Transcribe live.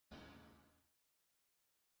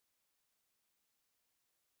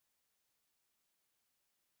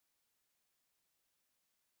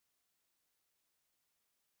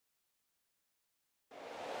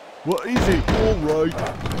What is it? All right.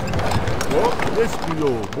 What? Yes, my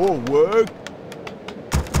lord. More work.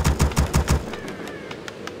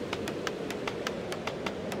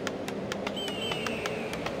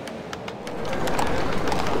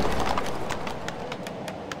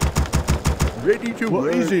 Ready to work.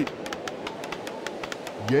 What is it?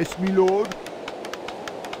 Yes, my lord.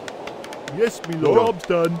 Yes, my lord. Job's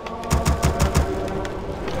done.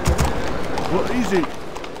 What is it?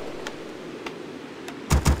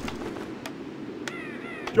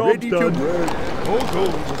 Job's ready done. To work. More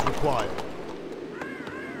gold is required.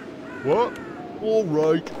 What? All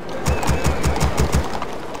right.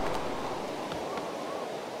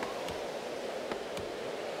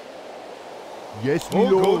 Yes, my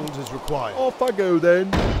lord. More gold is required. Off I go then.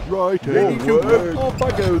 Right. Ready to work. Off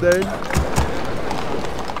I go then.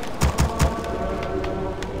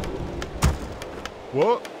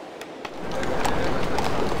 What?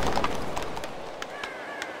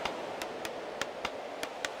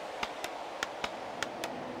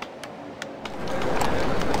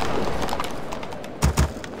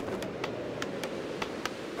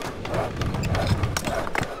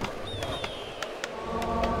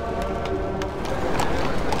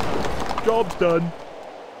 Job's done.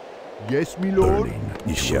 Yes, me lord. Ready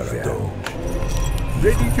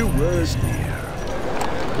to work.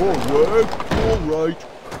 More work. All right.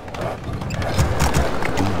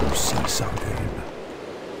 Do you see something?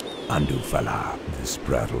 Andufala, this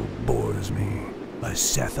prattle bores me.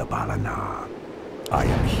 Balana. I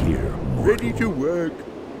am here, mortal. Ready to work.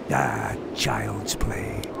 Ah, child's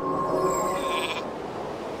play.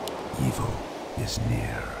 Evil is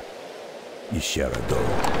near. Isharado.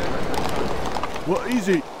 What is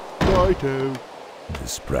it? Righto.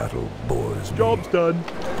 This prattle bores me. Job's done.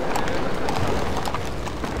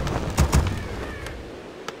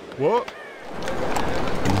 What?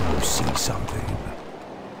 Do you see something?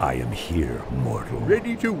 I am here, mortal.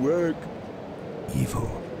 Ready to work. Evil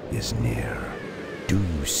is near. Do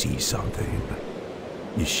you see something?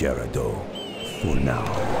 Isharado, for now.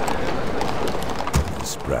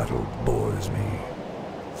 This prattle bores me.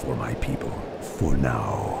 For my people, for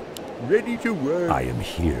now. Ready to work. I am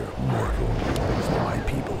here, mortal, for my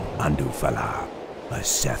people. Andufala,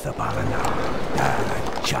 Balana.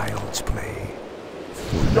 Ah, child's play.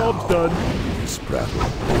 For job's now, done. This prattle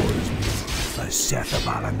bores me.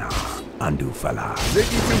 Balana. Andufala.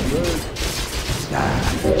 Ready to work. Ah,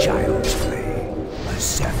 child's play.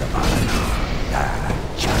 Balana. Ah,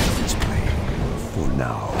 child's play. For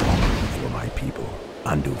now, for my people.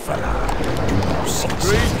 Andufala. Do you see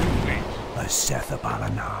something?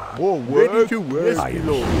 Balana. More work. Ready to work. Yes, I am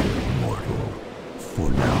here, mortal. For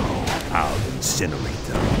now, I'll incinerate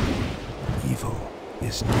them. Evil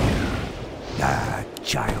is near. Ah,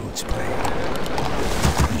 child's play.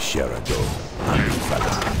 Isharado,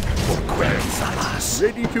 Andufala, for Querenzalas.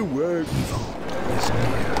 Ready to work. Evil is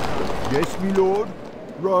near. Yes, my lord.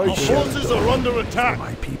 Right. Our forces are under attack. For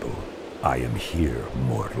my people, I am here,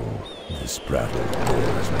 mortal. This prattle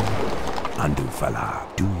bores me. Andufala,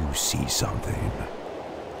 do you see something?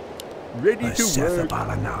 Ready to work.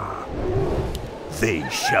 They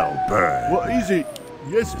shall burn. What is it?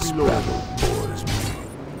 Yes, this my lord. Battle bores me.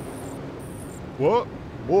 What?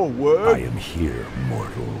 More work? I am here,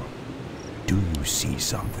 mortal. Do you see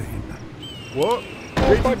something? What?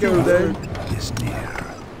 Ready to work. Is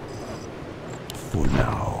near. For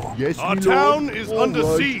now. Yes, our my town lord. is all under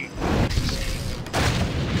right. siege.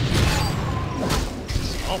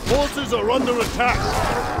 Our forces are under attack.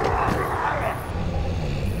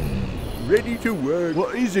 Ready to work.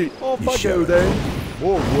 What is it? Off I shall go then.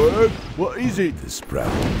 More work. What is it? This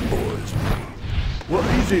prattle bores me. What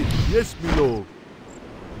is it? Yes, my lord.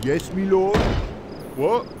 Yes, my lord.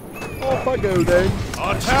 What? Off I go then.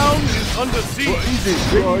 Our town is under siege. What is it?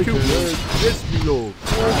 Ready to work. Yes, my lord.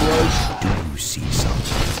 All right. Do you see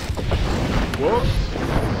something? What?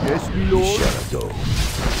 Yes, my lord. Sharado.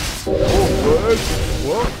 More work.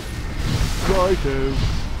 What? Righto.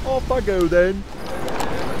 Off I go then.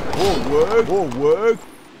 More work. More work.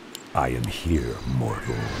 I am here,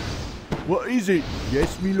 mortal. What is it?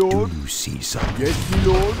 Yes, my lord. Do you see something? Yes, my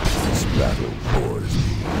lord. This battle bores me.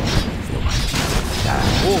 For my people.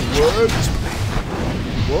 More work.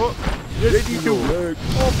 What? Yes, ready to work.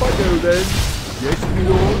 Off I go then. Yes, my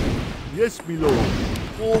lord. Yes, my lord.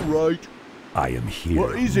 All right. I am here,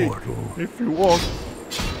 what is mortal. It? If you want.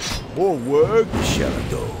 More work.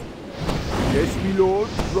 Sharado. Yes, my lord.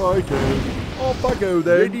 Righto. Off I go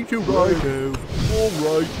then. Ready to righto. All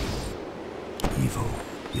right. Evil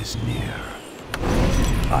is near.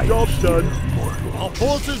 Job's done. Mortal. Our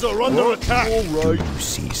forces are under attack. All right. Do you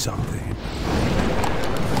see something?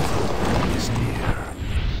 Evil is near.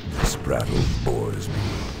 prattle bores me.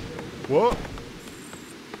 What?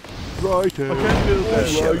 Righto. I can't build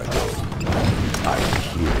that. All right. I am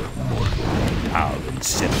here, mortal. I'll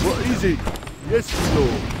incinerate. What is it? Yes, my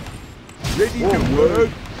lord. Ready to work.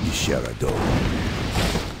 Yisharado.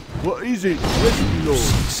 What is it? Yes, my lord.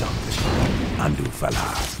 See something.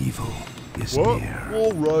 Andufala. Evil is What? near.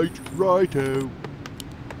 All right. Righto.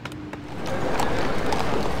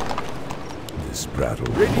 This prattle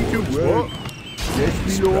Ready to bores work. me. Yes,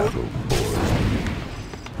 This my lord. prattle bores me.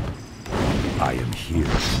 I am here,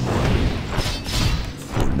 mortal.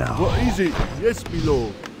 For now. What is it? Yes, my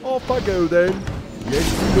lord. Off I go then. Yes,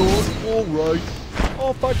 my lord. All right.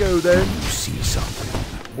 Off I go then. You see something.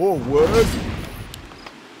 More work.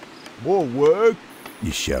 More work.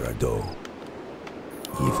 Yisharado.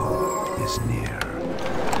 Evil is near.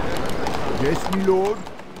 Yes, my lord.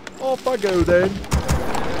 Off I go then.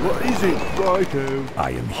 What is it? Righto.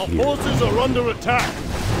 I am Our here. forces are under attack.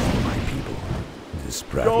 My people. This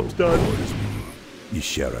prattle Job's done. bores me.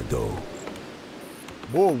 Yisharado.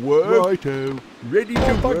 More work. Righto. Ready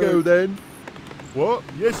to Off I go then. What?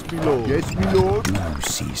 Yes, my lord. Yes, my lord. Do you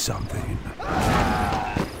see something?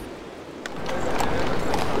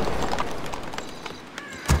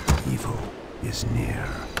 Evil is near.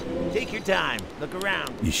 Take your time. Look around.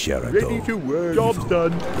 Yisharado. Ready to work. Job's Evil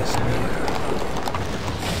done. is near.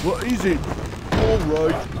 What is it? All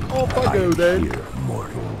right. Off I go am then. here,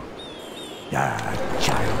 mortal.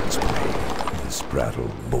 Child's play. This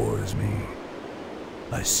prattle bores me.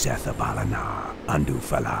 Asethabalana,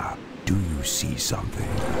 Andufala. Do you see something?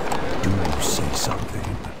 Do you see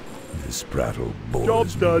something? This prattle bores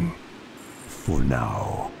Job's me. done. For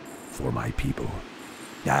now, for my people.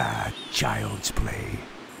 Child's play.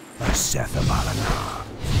 Asethabalana.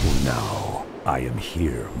 For now, I am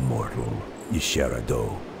here, mortal.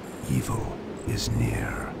 Yisharado. Evil is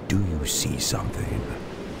near. Do you see something?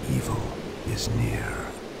 Evil is near.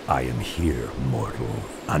 I am here, mortal.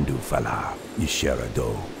 Andufala.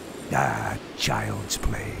 Yisharado. Child's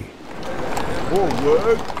play. More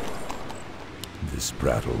work. This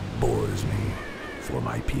prattle bores me. For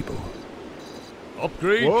my people.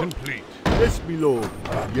 Upgrade What? complete. Yes, my lord.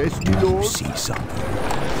 Yes, my You lord. see something?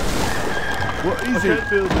 What is I it? can't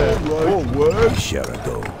build that. All right. More work.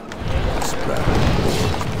 Yisharado. This prattle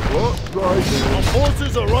bores me. What? Right. Our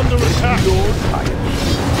forces are under attack. Lord. I am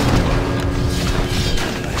here.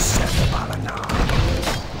 Asethabalana.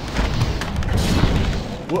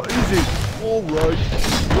 What is it? All right.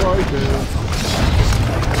 Right now.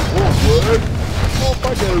 More work. Off I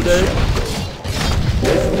go then.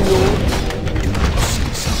 Yes, my lord. Do you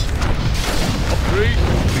see something? Upgrade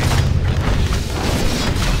complete.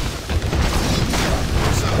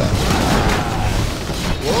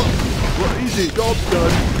 What? What is it? Job's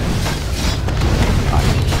done. I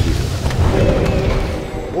am here.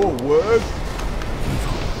 More work.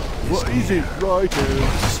 What is it? Right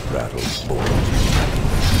now. This prattle bores me.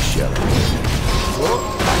 Yisharado. What?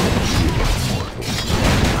 What is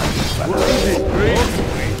it? Upgrade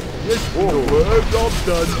complete. Yes, my lord. Work. Job's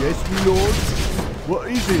done. Yes, my lord. What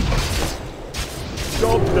is it?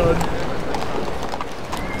 Job's done.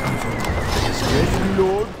 Yes, my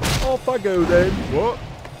lord. Off I go then. What?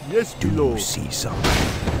 Yes, Do my you lord. see something?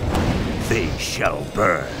 They shall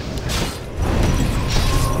burn.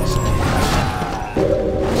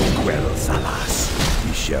 Quel'Thalas.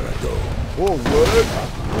 Yisharado. More work.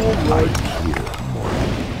 All I right. am here,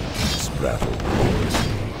 mortal. This prattle bores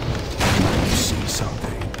me. Do you see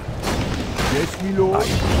something? Yes, my I lord. am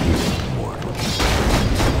here, mortal.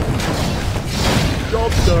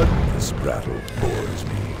 Job's done. This prattle bores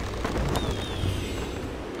me.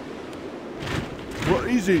 What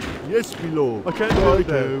is it? Yes, my lord. I can't build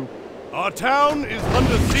that. Righto. Our town is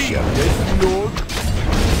under siege. Yes, my lord.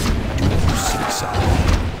 Do you see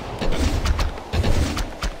something?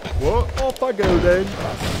 What? Off I go then.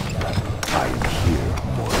 I am here,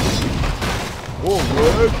 mortal. More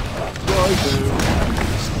work. Righto.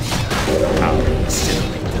 I'll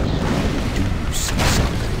incinerate them. Do you see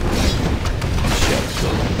something?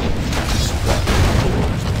 Yisharado. This prattle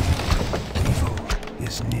bores me. Evil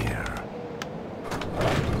is near.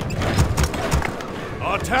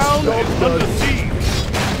 Our town Stop is that. under siege. Do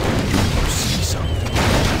you see something?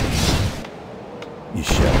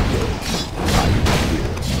 Yisharado. I am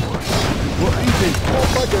here, mortal. What is it?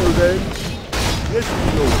 Off I go then. Yes, my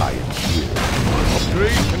lord. I am here.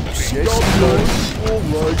 Upgrade complete. Yes, my lord. All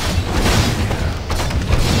right.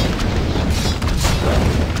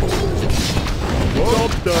 What?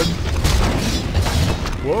 Job done.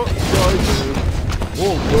 What? Righto.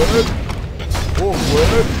 More work. More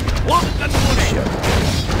work. What the money?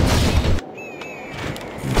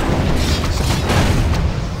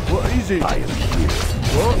 What is it? I am here.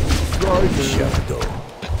 What? Right then. Shadow.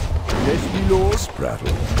 Yes, me lord.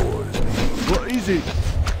 Sprattle bores me. What is it?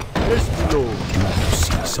 Yes, me lord. Do you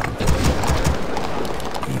see something?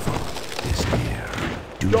 Evil is near.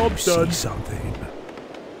 Do Job you see done. something?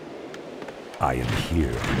 I am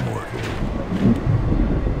here, mortal.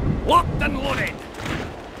 Locked and loaded.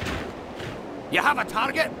 You have a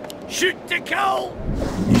target? Shoot to kill!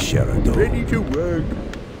 Shadow. Ready to work.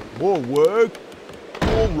 More work.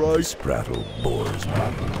 All right. Sprattle bores me.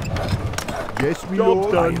 Yes, me I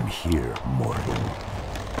lord. Done. am here, mortal.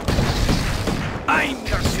 I'm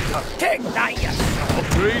your shooter. Take that, you son.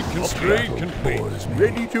 Upgrade, constrain, Sprattle complete. bores me.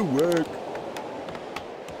 Ready to work.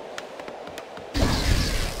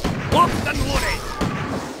 Locked and loaded.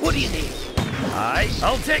 What do you need? Aye,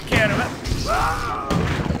 I'll take care of it.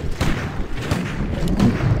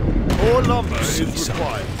 More lumber See is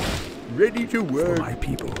required. Ready to For work. my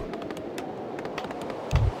people.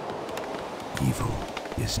 Evil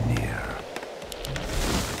is near.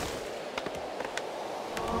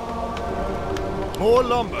 More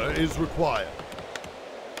lumber is required.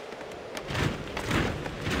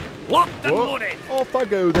 Locked and What? loaded. Off I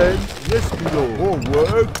go then. Yes, me lord. More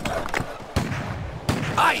work.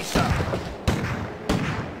 Aye, sir.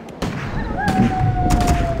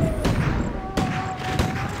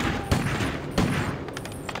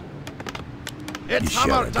 It's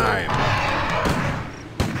Shadow. hammer time.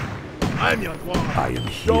 I'm your dwarf. I am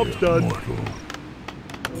here, Job's done. mortal.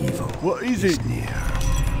 Evil What is is it? near.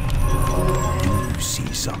 Do you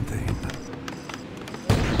see something?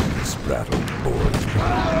 Sprattle bores me.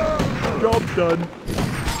 Job done.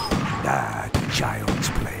 Ah, child's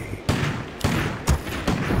play.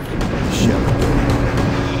 Shadow.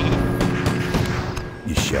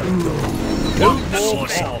 Shadow. Locked and See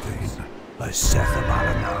loaded. something? A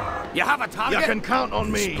Sethabalana. You have a You target? can count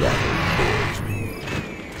on me. Sprattle bores me.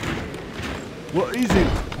 What is it?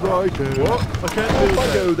 Right then. What? I can't Off do I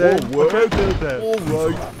that. go then. More work. I can't do that. All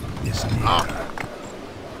right. Is near.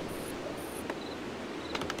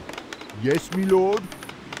 Yes, me lord.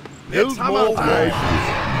 It's hammer more time. work.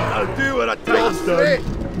 I'll do what it Job's takes. done.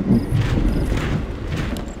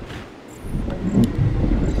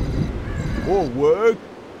 More work.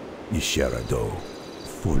 Shadow.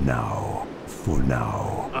 For now. For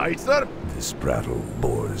now. Aye, sir. This prattle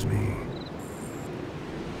bores me.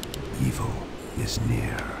 Evil is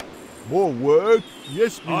near. More work.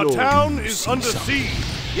 Yes, me Our lord. town is See under something. siege.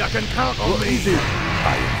 You can count on What me. is it?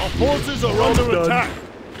 Our forces are Job's under done. attack.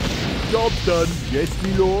 Job done. Yes,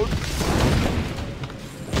 me lord.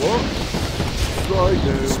 What? Right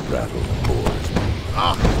then. This prattle bores me.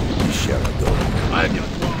 Ah, Shadow. I'm your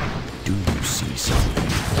dwarf. Do you see something?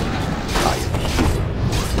 I am here.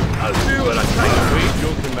 I'll do what it takes. Await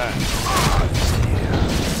your command. Is near.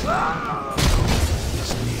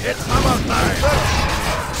 Is near. It's hammer time.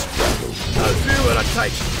 This prattle I'll do what it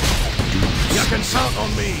takes. You can count on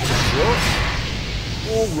me. What?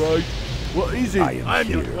 All right. What is it? I am I'm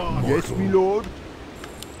your here. dwarf. Yes, me lord.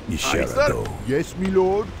 Shadow. Yes, me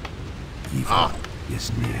lord. Evil Ah.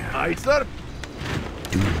 is near. Aye, sir.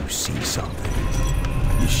 Do you see something?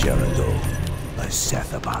 Shadow. A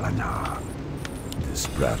Sethabalana. This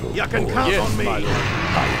prattle You can bores count me. on me. I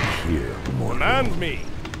am here, mortal. Command me.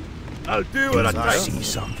 I'll do what it Do you takes. see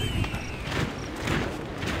something?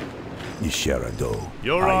 Shadow.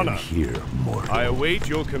 Your I Honor. am here, mortal. I await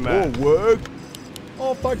your More command. work.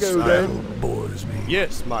 Off I go Prattle then. bores me.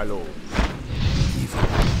 Yes, my lord. Evil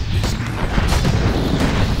is near.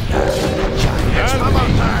 It's hammer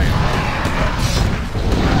time.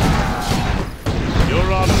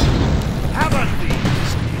 Your Honor. Have at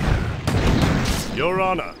these. Your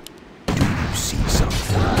Honor. Do you see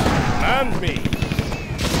something? Command me.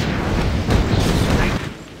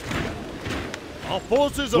 Our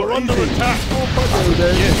forces are What under is it? attack. Off I go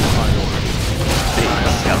then. Yes, my lord.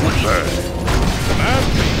 Command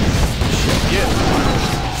me. Yes, my lord.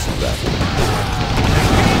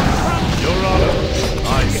 Your Honor. I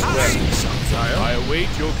swear. I await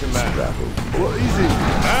your command. Prattle What is it?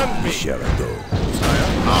 Command me. Shadow.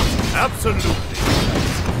 Ah, absolutely.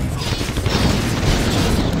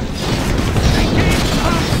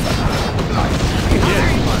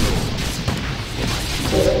 Yes, my lord.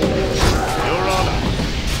 Your Honor.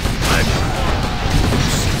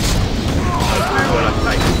 I'll do what it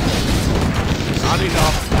takes. Not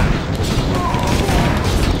enough.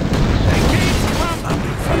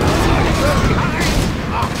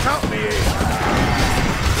 Ah, count me in.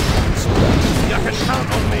 You can count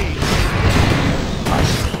on me.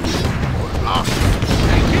 Ah,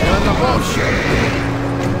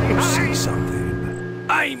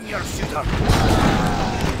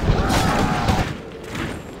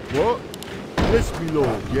 me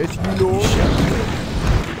lord. Yes, me lord.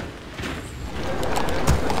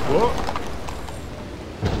 What?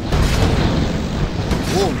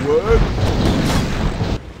 Forward.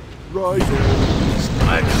 Right.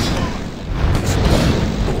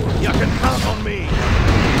 You can count on me.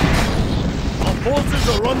 Our forces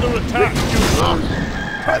are under attack.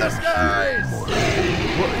 To the skies!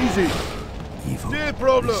 What is it? Evil No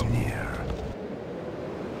problem. is near.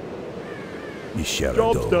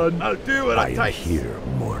 Job's done. I'll do what I it am takes. here,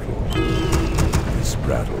 mortal. This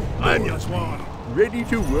battle I'm your bores me. swan. Ready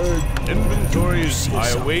to work. Inventories, See I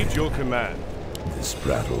something. await your command. This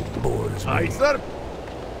battle bores me. Aye, sir.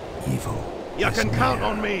 Evil You is can count near.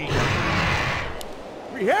 on me.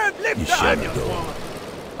 We had You lift shall on your go. swan.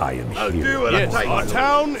 I am I'll here. do what it Yes, takes. our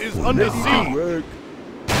town is under Ready to siege. work.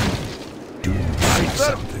 Do you see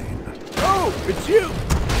sir. something? Oh, it's you.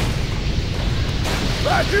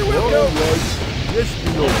 Roger, we'll All go. right. Yes,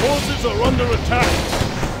 me Our lord. forces are under attack.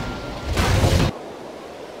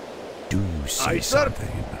 Do you see Aye, sir.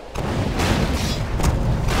 something?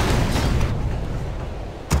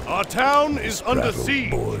 Our town is under Battle siege.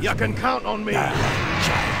 bores You can me. count on me.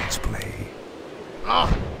 Child's play. Ah,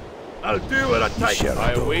 I'll do what it takes. shall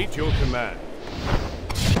I go. await your command.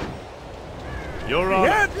 Your We honor.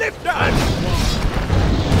 had lift on.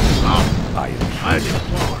 I am I'm here. your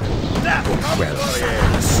swan. That's Well,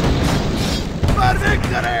 glorious. For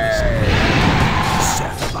victory!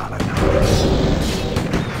 Seth Valana.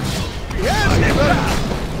 We had lift on.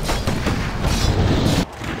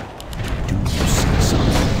 Do you see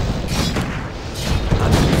something?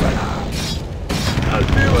 Anuvela. I'll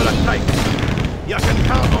do what it takes. You can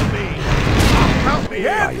count on me. Count me I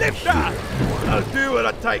in. am Lift here, up. mortal. I'll do what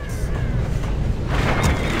it takes.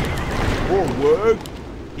 Forward.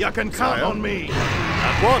 You can count Sire. on me.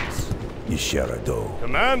 At once. Yisharado.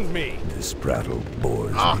 Command me. This battle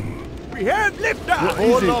bores Ah, me. we had lift up. What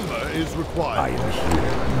More is it? number is I required. am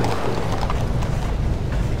here, mortal.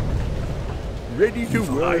 Ready to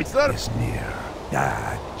Evil work. sir. is near.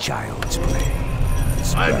 Ah, child's play.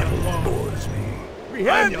 This I'm your battle swan. bores me. We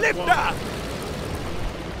had your lift swan. up.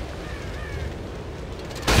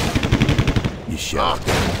 Yisharado.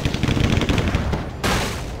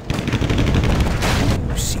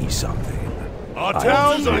 Do you see something? Our I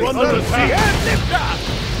towns am are here. under We attack. had lift up.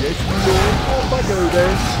 Yes, me lord. Off I go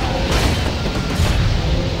then.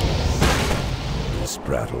 This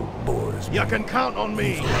battle bores me. You can count on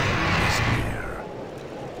me. Evil is near.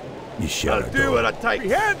 I'll Yisharado. do what it takes. We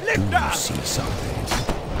had Do lift you up. see something?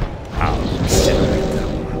 I'll incinerate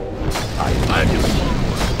them. I am I'm your swan.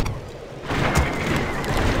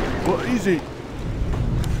 What is it?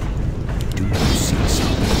 Do you see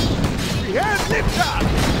something? We had lift up.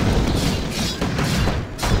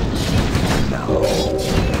 Now,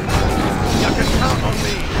 You can count on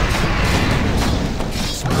me.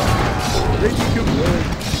 Ready to work.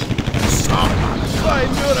 By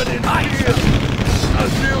Nuradin's spear.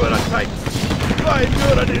 I'll do what it takes. By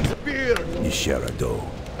Nuradin's spear. Yisharado.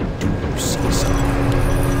 Do you see something?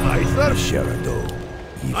 Aye, sir. Yisharado.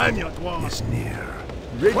 I'm your Evil dwarf. is near.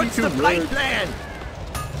 Ready What's to the flight work. plan?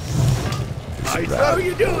 This Aye, sir. battle How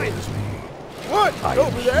you doing? bores me. What? I am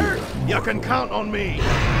Over there? here, You mortal. can count on me.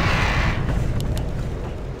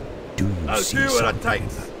 Do you I'll see do what it something?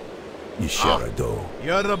 takes. Yisharado.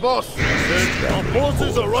 You're the boss. Our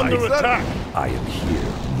forces are under Aye, sir. attack. I am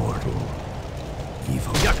here, mortal.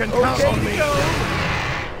 Evil. You can count on me.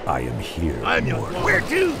 I am here, I'm your mortal. Where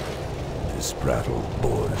to? This battle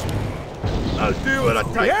bores me. I'll do what it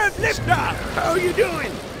takes. Yes, lift up. How you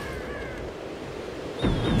doing?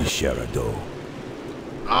 Yisharado.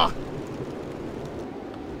 Ah,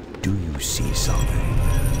 Do you see something?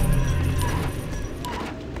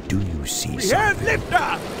 Do you see we had something lift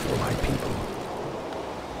up. for my people?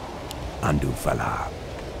 Andufala.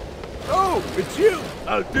 Oh, it's you.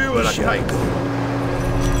 I'll do what it Yisharado. takes.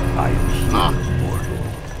 I am here, Ah. mortal.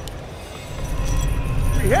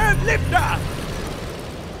 We had lift up.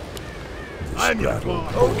 This I'm your battle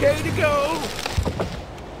boss. bores Okay to go.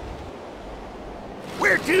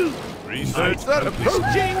 Where to? Research Start complete.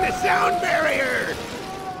 approaching the sound barrier.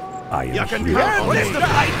 I am You can here, count on mortal. What's the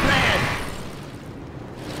flight plan?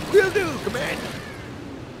 Will do, Commander.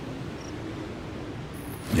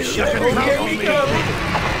 You can count on me.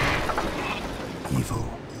 Evil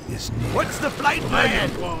is near. What's the flight plan?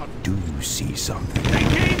 Do you see something?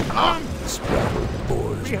 Thinking from This battle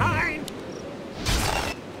bores me. behind.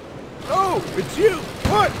 Oh, it's you.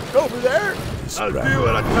 What? Over there? This I'll do battle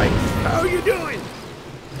what it takes. How you doing?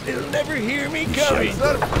 They'll never hear me coming.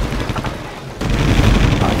 shall go.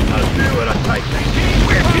 I'll do what it takes.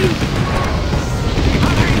 Where to?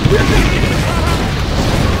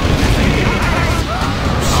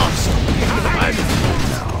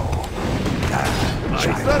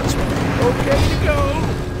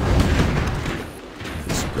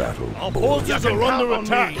 Our forces are under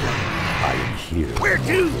attack. I am here. Where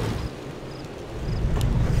to?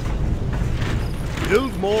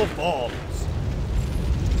 Build more forts.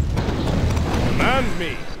 Command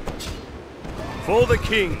me. For the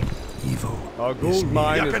king. Evil. Our is gold near.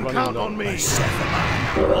 mine You is can running count low. on me.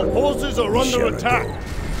 Setelah. Our forces are under Shall I attack. go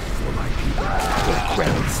for my people. The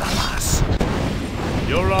Grand Salas.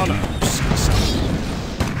 Your honor. You see something.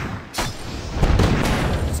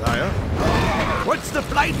 Sire? What's the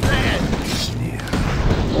flight plan? Is near.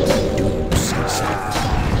 Do you see something?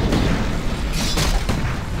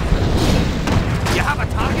 You have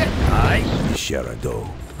a target? Aye. Sherado,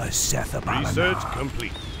 a Sethabana. Research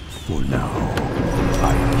complete. For now,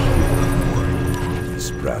 I am here.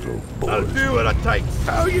 This battle I'll bores do what it takes.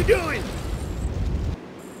 How you doing?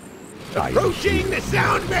 I am Approaching here. the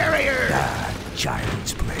sound barrier! Ah,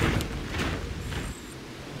 child's play.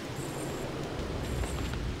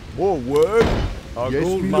 More work. Our Yes,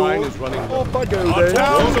 gold me mine lord. is running low. Off I go Our then.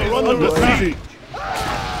 towns are under attack.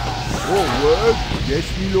 More work.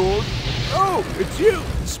 Yes, me lord. Oh, it's you!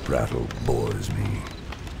 This battle bores me.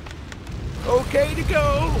 Okay to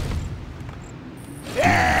go!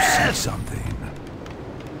 See something.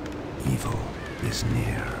 Evil is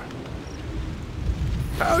near.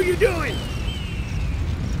 How you doing?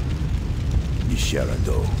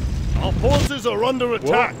 Sherado, Our forces are under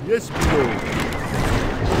attack. Yes, me lord.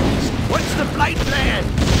 What's the flight plan?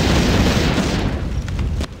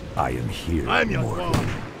 I am here. I'm your mortal. father.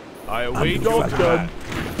 I await Dog your done. command.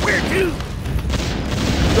 Where to?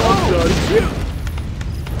 Done. It's you!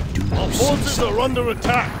 Do Our you see forces something? are under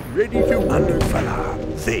attack. Ready to move.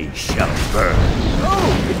 Underfala, they shall burn.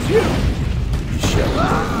 Oh, it's you!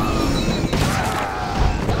 Sherado.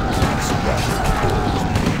 This battle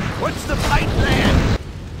What's the flight plan?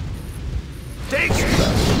 Take it!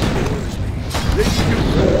 bores me. Ready to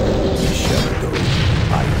move. Sherado,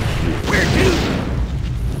 I am here. Where to?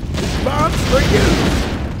 This bomb's for you!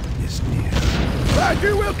 Is near.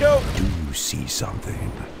 Roger, we'll go! Do you see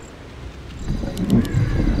something?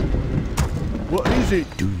 What is it?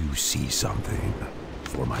 Do you see something?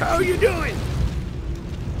 For my How you doing?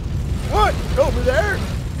 What? Over there?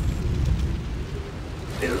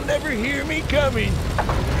 They'll never hear me coming.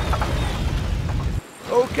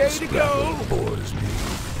 Okay to go. battle bores me.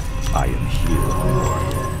 I am here,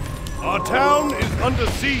 mortal. Our town is under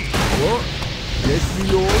siege. What? Yes,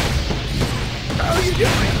 me lord. How you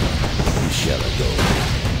doing? Sherado,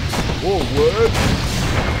 More work.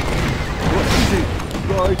 What is it?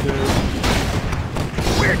 Right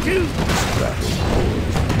Where to? battle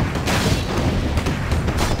bores me.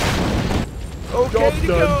 Okay Job to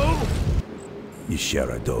done. go.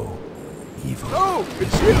 Sherado, evil. Oh,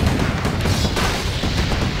 it's you.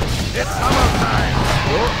 It's summertime.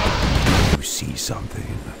 You see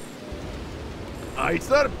something? Aye,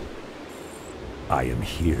 sir. I am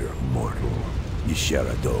here, mortal.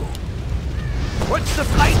 Sherado, What's the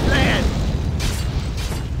flight plan?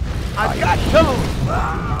 I've got tone.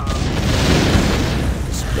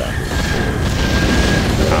 this battle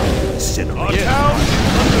bores me. Sinner, Our town is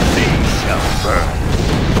under siege. shall burn.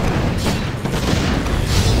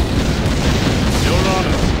 Your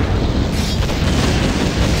honor.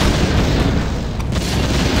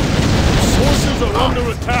 Forces are under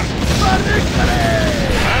attack.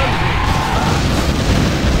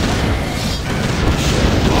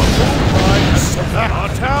 Our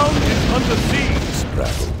town is under siege. This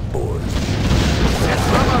battle bores me. It's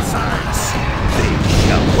summertime. They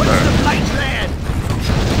shall What's burn. the flight plan?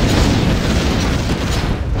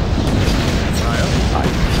 I am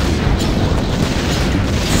here, mortal. Do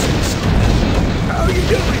you see something? How you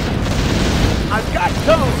doing? I've got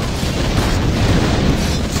tone.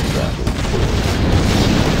 This battle bores me.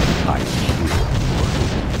 I am here, mortal.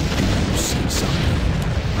 Do you see something?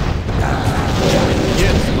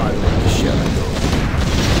 Yes, my lord. Sherado.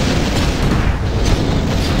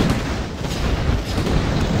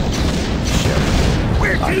 Sherado,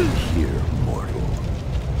 Where I to? am here, mortal.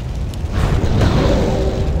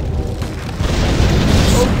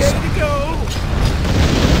 Okay to go.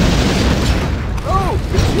 Oh,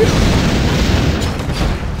 it's you.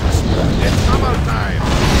 This battle It's summertime.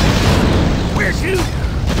 Where to?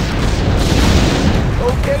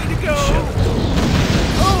 Okay to go.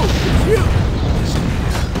 Oh, it's you. is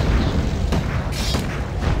near.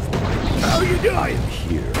 How you I doing? am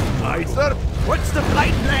here, Aye, mortal. sir. What's the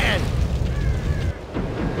flight plan?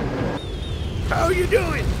 How you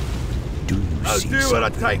doing? Do you I'll see do something?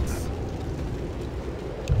 what it takes.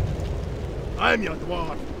 I'm your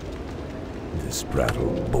dwarf. This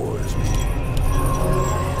battle bores me.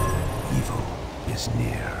 Evil is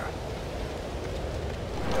near.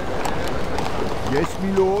 Yes,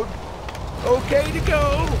 me lord. Okay to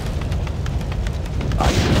go.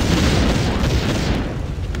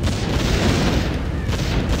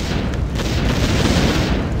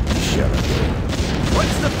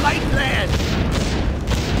 What's the flight plan?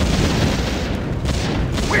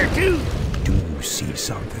 Where to? Do you see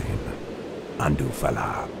something? Andu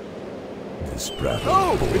Fala. This breath.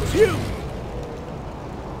 Oh, it's you.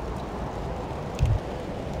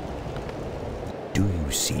 Do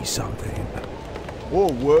you see something?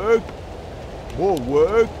 More work. More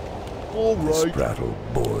work. All This right. prattle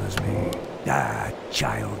bores me. Ah,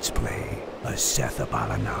 child's play. A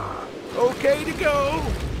Sethabalana. Okay to go.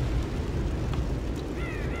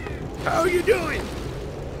 How you doing?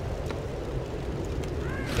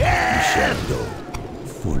 Yeah! Shadow.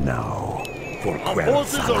 For now. For Our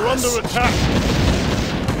forces are under attack.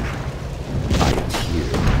 I am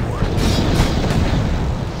here, mortal.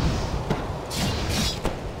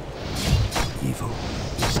 Evil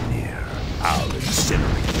is near. I'll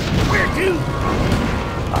incinerate them. Where to?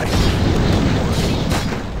 I am here, mortal.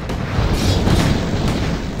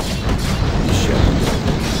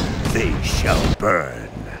 Shadow. They shall burn.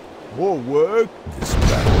 More work. This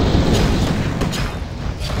battle.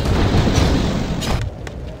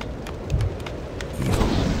 Evil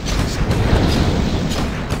is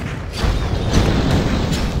near.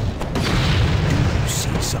 Do you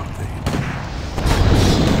see something?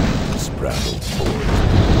 This battle board.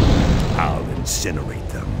 I'll incinerate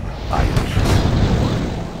them. I am here,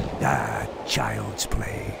 mortal. Ah, child's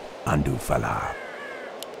play. Andu Fala.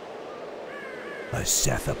 A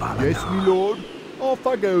Sethabalana. Yes, me lord. Off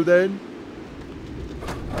I go then.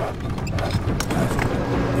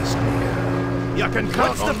 Is near. You can count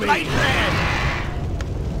What's the on me. flight plan?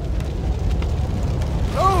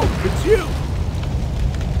 Oh, it's you.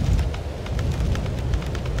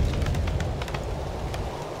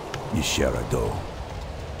 Yisharado.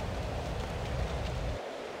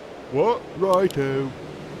 What? Righto.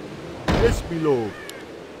 Yes, me lord.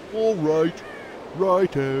 All right.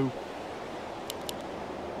 Righto.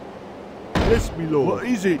 Yes, me lord. What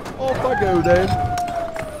is it? Off I go then.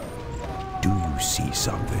 Do you see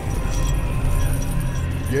something?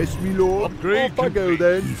 Yes, me lord. Upgrade Off I go complete.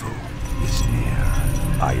 then. Evil is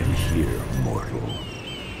near. I am here, mortal.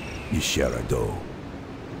 Yisharado.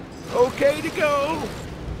 Okay to go.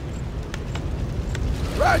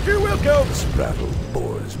 Roger, we'll go. This battle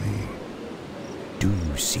bores me. Do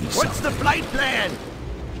you see What's the something? flight plan?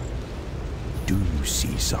 Do you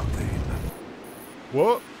see something?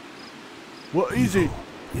 What? What is it?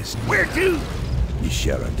 Is near. Where to?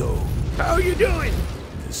 Yisharado. How you doing?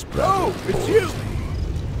 This battle Oh, it's bores you. me.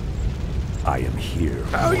 I am here.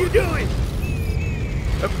 How you doing?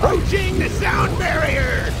 Approaching the sound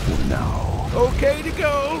barrier. For now. Okay to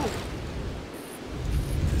go.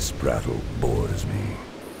 This battle bores me.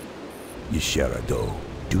 Yisharado.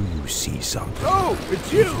 Do you see something? Oh,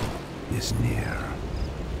 it's you. Is near.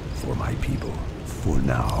 For my people. For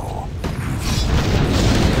now.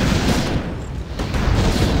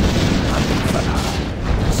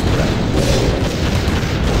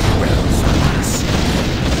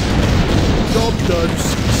 Job done.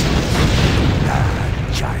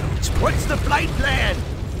 Child's play. What's the flight plan?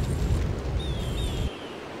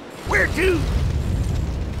 Where to?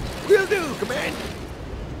 Will do, Command.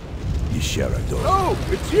 Yisharado. Oh,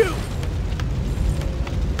 it's you.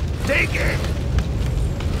 Take it.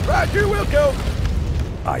 Roger, we'll go.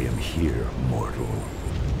 I am here, mortal.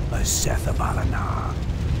 A Sethabalana.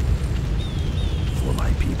 For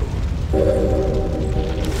my people.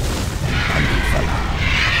 Anufala.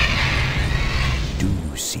 Do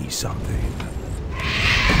you see something?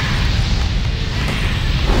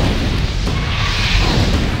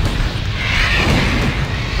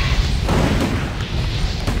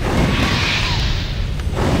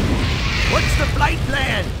 What's the flight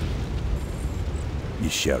plan?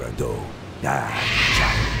 Yisharado.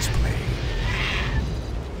 Child's play.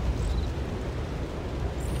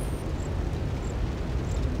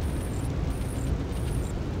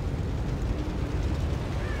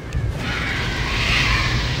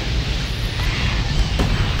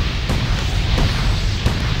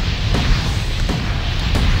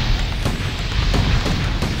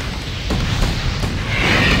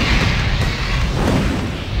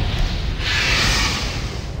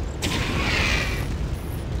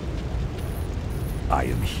 I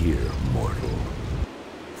am here, mortal.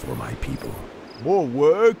 For my people. More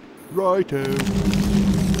work. Righto.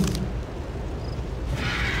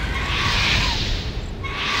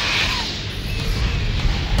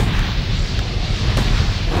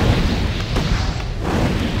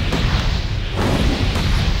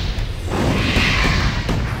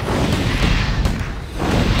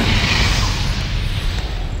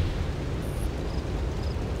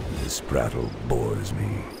 prattle bores me.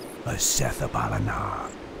 A Sethabalana.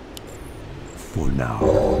 For now,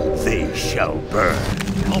 they shall burn.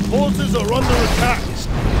 Our forces are under attack. Is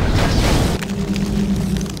near.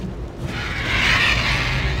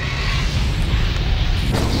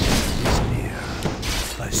 Is near.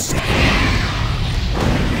 A Sethabalana.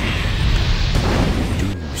 Do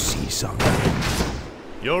you see something?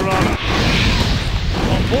 Your Honor.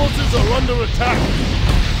 Our forces are under attack.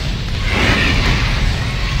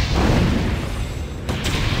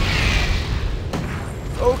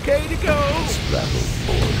 Okay to go. Rattle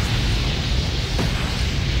bores me.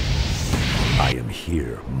 I am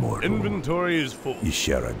here, mortal. Inventory is full.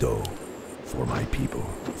 Yisharado, for my people.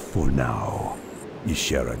 For now,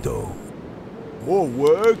 Yisharado. More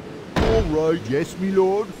work? All right, yes, me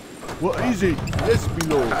lord. What is it? Yes, me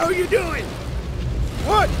lord. How you doing?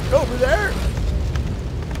 What? Over there?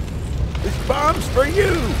 This bomb's for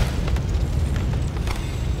you.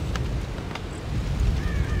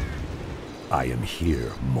 I am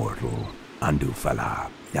here, mortal. Andufala.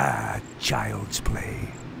 Ah, child's play.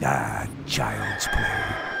 Ah, child's play.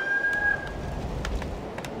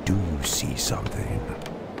 Do you see something?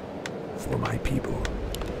 For my people.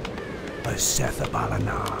 A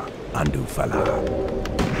Sethabalana. Andufala.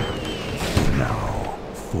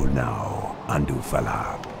 For now,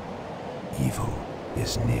 Andufala. Evil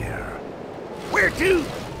is near. Where to?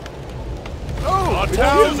 Oh, Our it's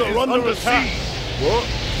towns you. are under attack. What?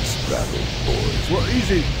 Rattle boys. What is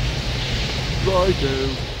it? Right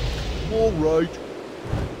now. All right.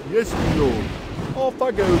 Yes, me lord. Off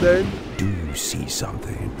I go then. Do you see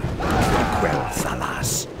something? Quell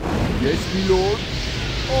Thalas. Yes, me lord.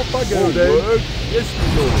 Off I go More then. work. Yes, me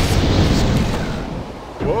lord.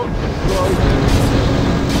 What? Right now.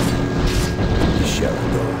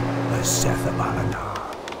 Sherado, a Sethabalana.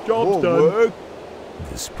 Job's More done. work.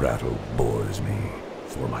 This prattle bores me.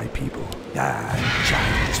 For my people. Ah,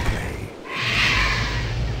 child's play.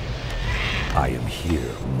 I am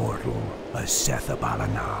here, mortal. A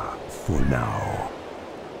Sethabalana. For now.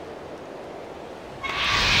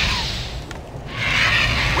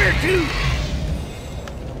 Where to?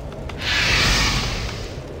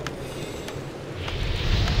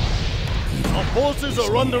 Our forces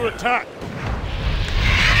are under attack.